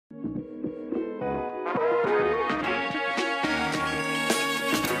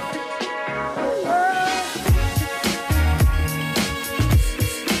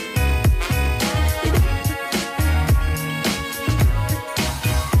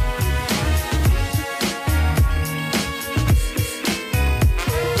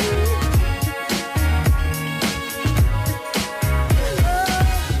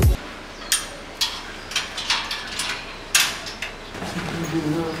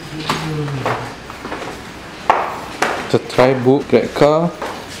Kita try book grab car.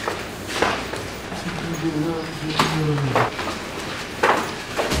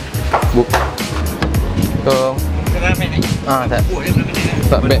 Book. Tolong. Tak.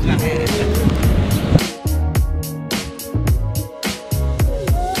 Tak beg.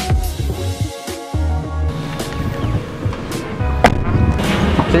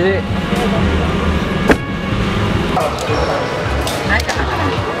 Sini.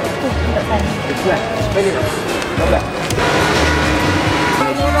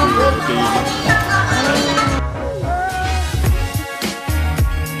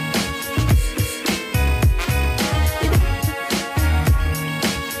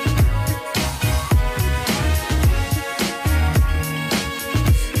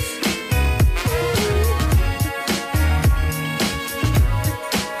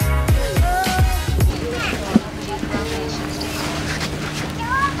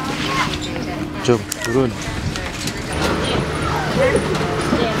 Jom, turun.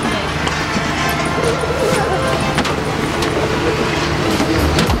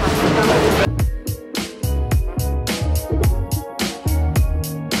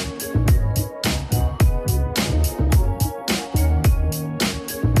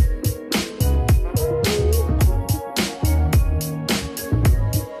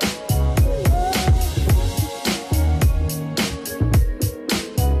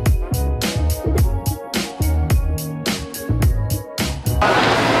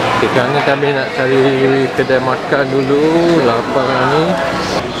 Sekarang ni kami nak cari kedai makan dulu. Lapar ni.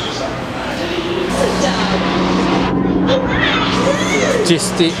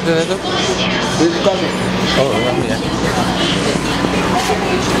 Cheese stick tu tu. Oh, ni ya.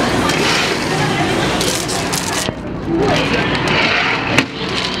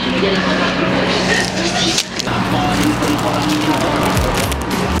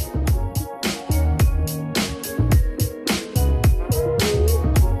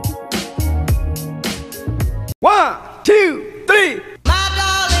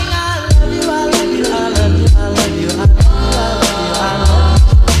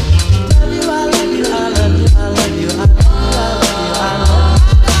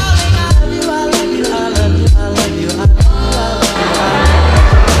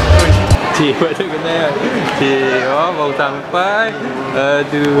 Buat tu kena. Oh, baru sampai.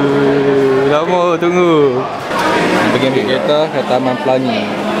 Aduh, lama tunggu. Pergi ambil kereta ke Taman Pelangi.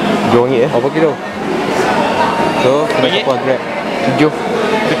 RM2 ya? Berapa kilo? So, kena kuah grab. 7.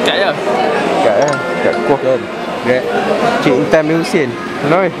 Dekat je? Dekat lah. Dekat kuah kan. Grab. Cik Intan bin Husin.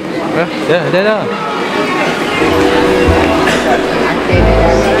 Hello. Ya, dah.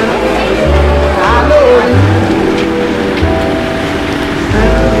 Halo.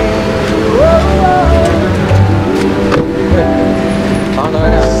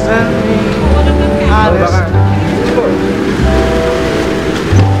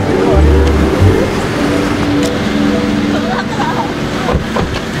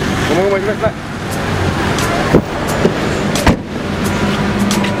 Cepat.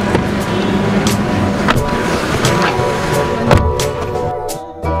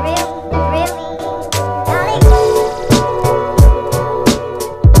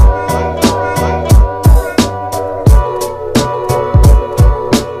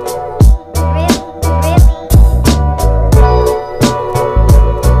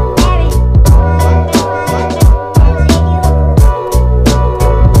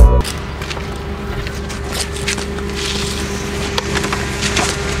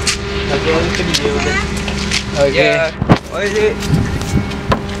 Okay. What is it?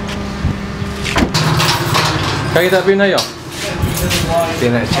 Kaki tak pergi Naya?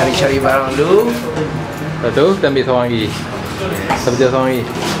 Kita nak cari-cari barang dulu. Lepas tu, kita ambil seorang lagi. Kita berjaya seorang lagi.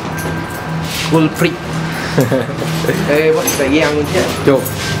 Culprit. Buat kita yang je. Jom.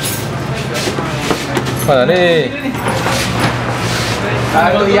 Mana ni?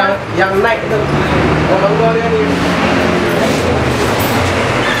 Tu yang naik tu. Orang luar dia ni.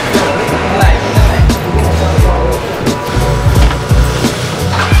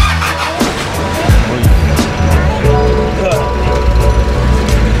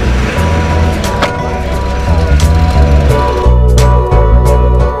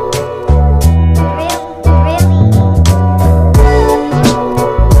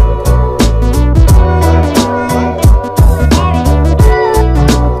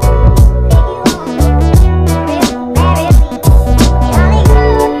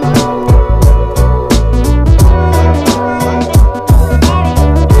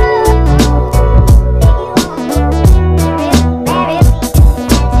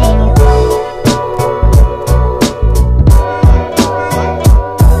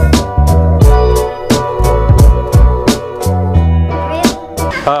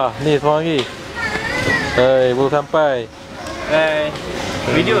 seorang lagi. Hai, baru sampai. Hai.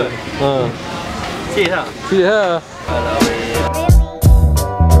 Video? Serius tak? Serius lah. Alah weh.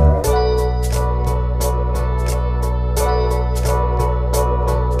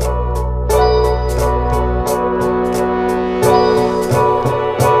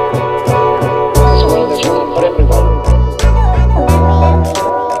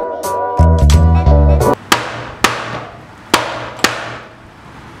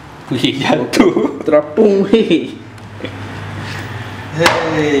 Wih, jatuh. Terapung weh.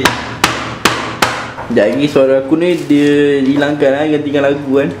 Hei. Sekejap lagi suara aku ni dia hilangkan lah, gantikan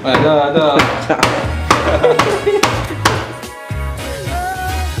lagu kan. Ada.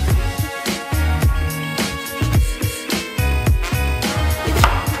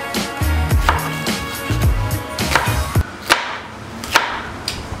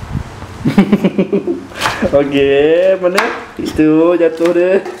 Okey, mana? Itu jatuh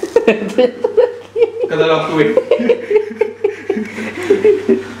dia. Kata aku weh.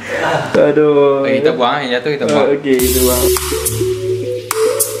 Aduh. Kita buang, yang jatuh kita buang. Okey, kita buang.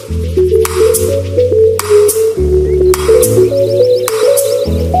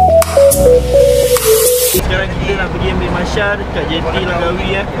 Sekarang kita nak pergi ambil masyar dekat Jatuh Langkawi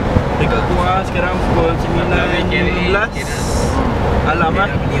ya. Dekat Kuah sekarang pukul 9.15 malam lah.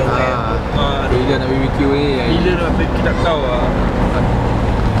 Bila nak BBQ ni? Bila nak pergi tak tahu lah.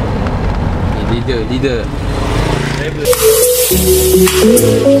 Leader. Driver.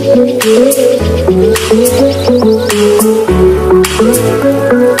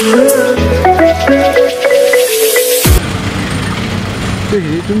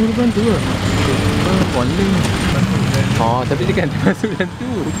 Tunggu depan tu lah. Poling. Oh, tapi dia kan masuk macam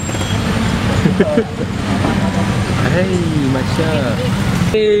tu. Hai, Masya.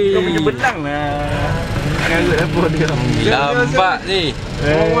 Kau punya benang lah. Ngarut apa dia. Lambat ni.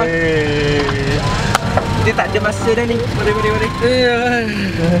 Dia tak ada masa dah ni. Mari.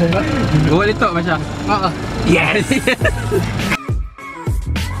 Boleh tak Masya? Yes.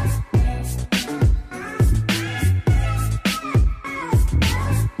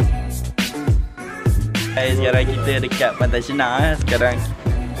 Sekarang kita dekat Pantai Senang. Sekarang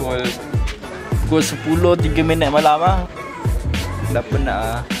pukul 10.03 malam lah. Dah penat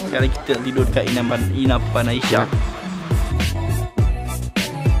lah. Sekarang kita nak tidur dekat inapan Aisyah.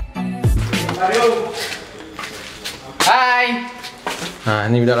 Hai.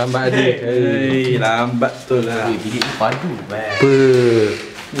 Ni budak lambat tadi. Lambat betul lah. Bilik tu padu. Apa?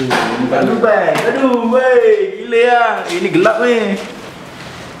 Padu bang. Aduh weh. Gila lah. Ini gelap weh.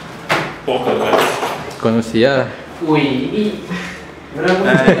 Kongsi lah. Ui, ini berapa?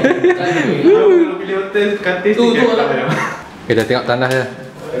 Kalau pilih hotel katil tu lah. Kita tengok tanah dia.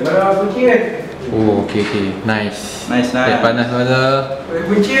 Berapa kunci kan? Oh, okey. Nice. Panas mana?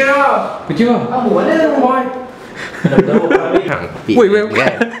 Kunci dah. Kunci apa? Kamu mana boy? Woi,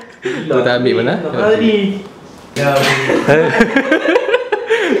 bukan. Tu tak ambil mana? Tadi. Ya.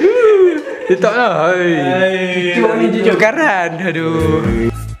 TikTok lah. Hai. Cuma ni jujur karan. Aduh.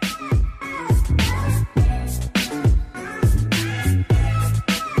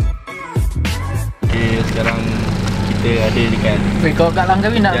 Sekarang kita ada dekat Kau kat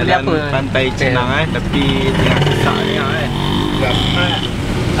Langkawi nak beli apa? Jalan Pantai Senang tapi tengah susah ni ramai.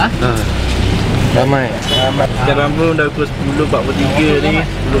 Ramai. Sekarang pun dah pukul 10.43 ni.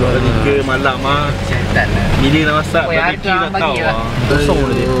 10.43 malam Bila nak masak barbecue tak tahu kosong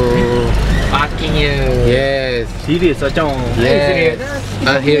dia. Parkingnya. Yes. Serius macam. Yes.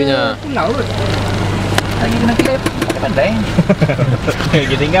 Akhirnya. Pulau kot. Lagi kena pilih pandai.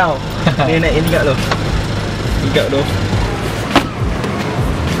 Kita tinggal. Ni naik ini kat tu. Tingkat tu.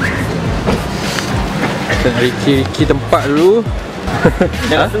 Riki tempat dulu.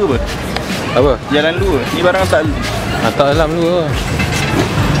 Jalan tu apa? Apa? Jalan lu. Ni barang tak lu. Tak dalam dulu.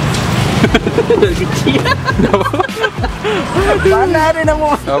 Kecil. Mana ada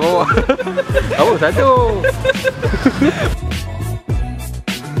nama? Apa satu?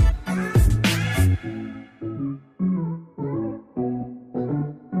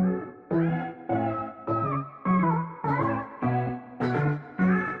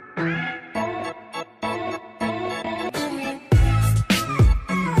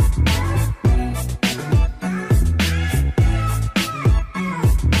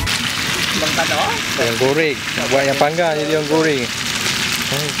 Yang goreng. Buat yang panggang jadi yang goreng.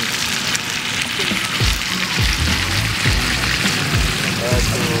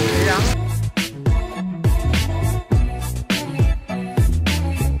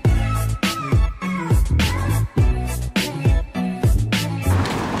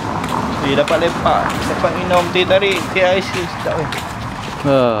 Dapat lepak minum teh tarik, teh ais sedap weh.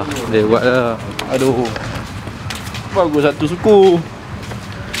 Dia buat lah. Aduh. Bagus satu suku.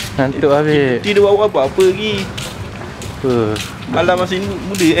 Ngantuk habis. Tidak buat apa-apa lagi. Apa? Malam masih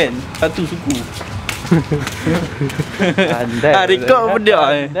muda kan. Satu suku. Pandai. Rekod budak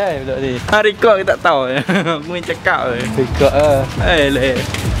ni. Pandai budak ni. Rekod ke tak tahu. Aku main cakap je. Rekod lah. Alah.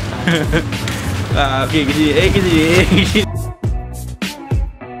 Okey ke sini. Ke sini.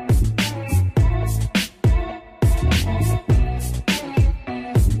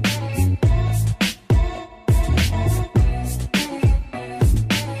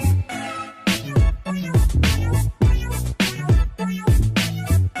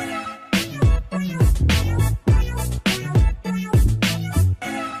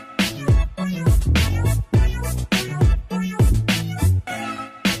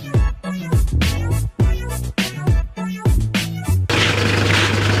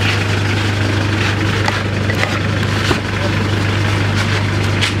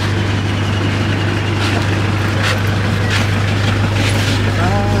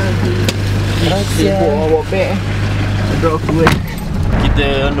 Bawa beg drop aku kan.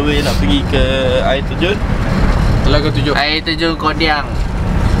 Kita on the way nak pergi ke air terjun Telaga Tujuh. Air terjun Kodiang.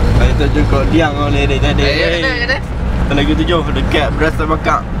 Air terjun Kodiang oleh dia tadi. Telaga Tujuh dekat Berasa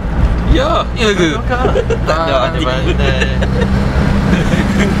Bakak. Ya ke? Tak ada arti.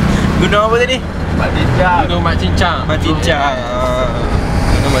 Gunung apa tadi? Mak Cincang. Gunung Mak Cincang. Mak Cincang.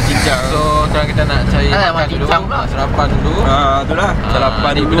 Gunung Mak Cincang. So sekarang kita nak cari Mak makan dulu. Cincang pula. Sarapan dulu. Itulah.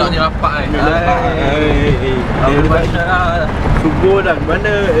 Sarapan Ni dulu. budak ni lapar kan. Dia dekat subuh dah ke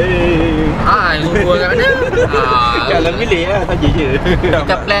mana? Subuh kat mana? Dalam bilik lah saja je.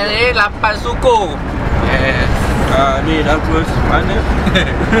 Kita plan ni 8 suku. Yes. Ni dah pukul mana?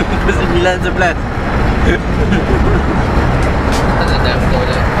 9:11. Tak ada betul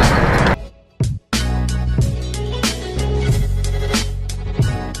je.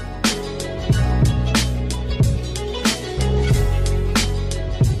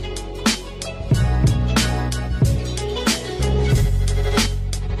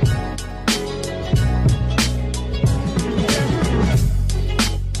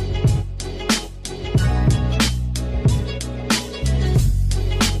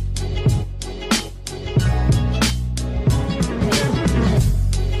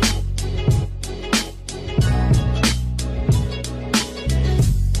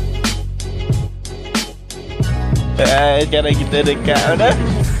 Sekarang kita dekat mana?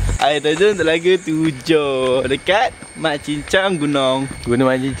 Air terjun Telaga Tujuh. Dekat Mak Cincang Gunung.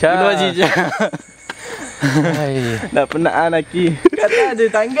 Gunung Mak Cincang. Gunung Mak Cincang. Dah penat laki. Kata ada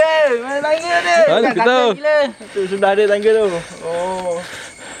tangga. Mana tangga dia? Mana aku tahu. Tu sudah ada tangga tu. Oh.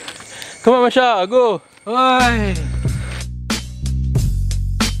 Come on Masya, go. Oi.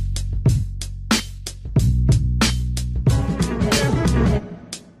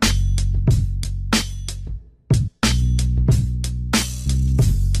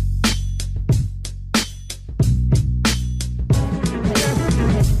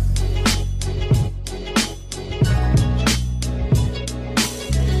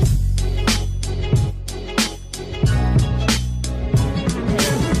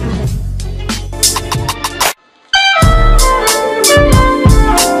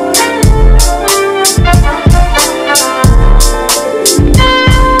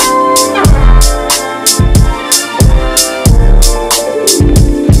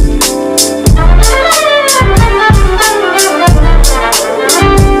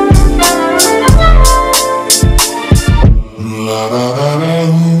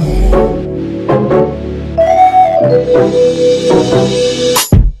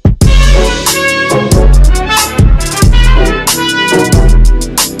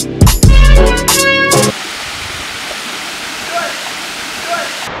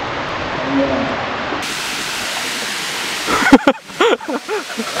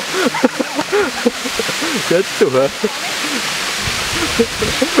 Jatuh lah.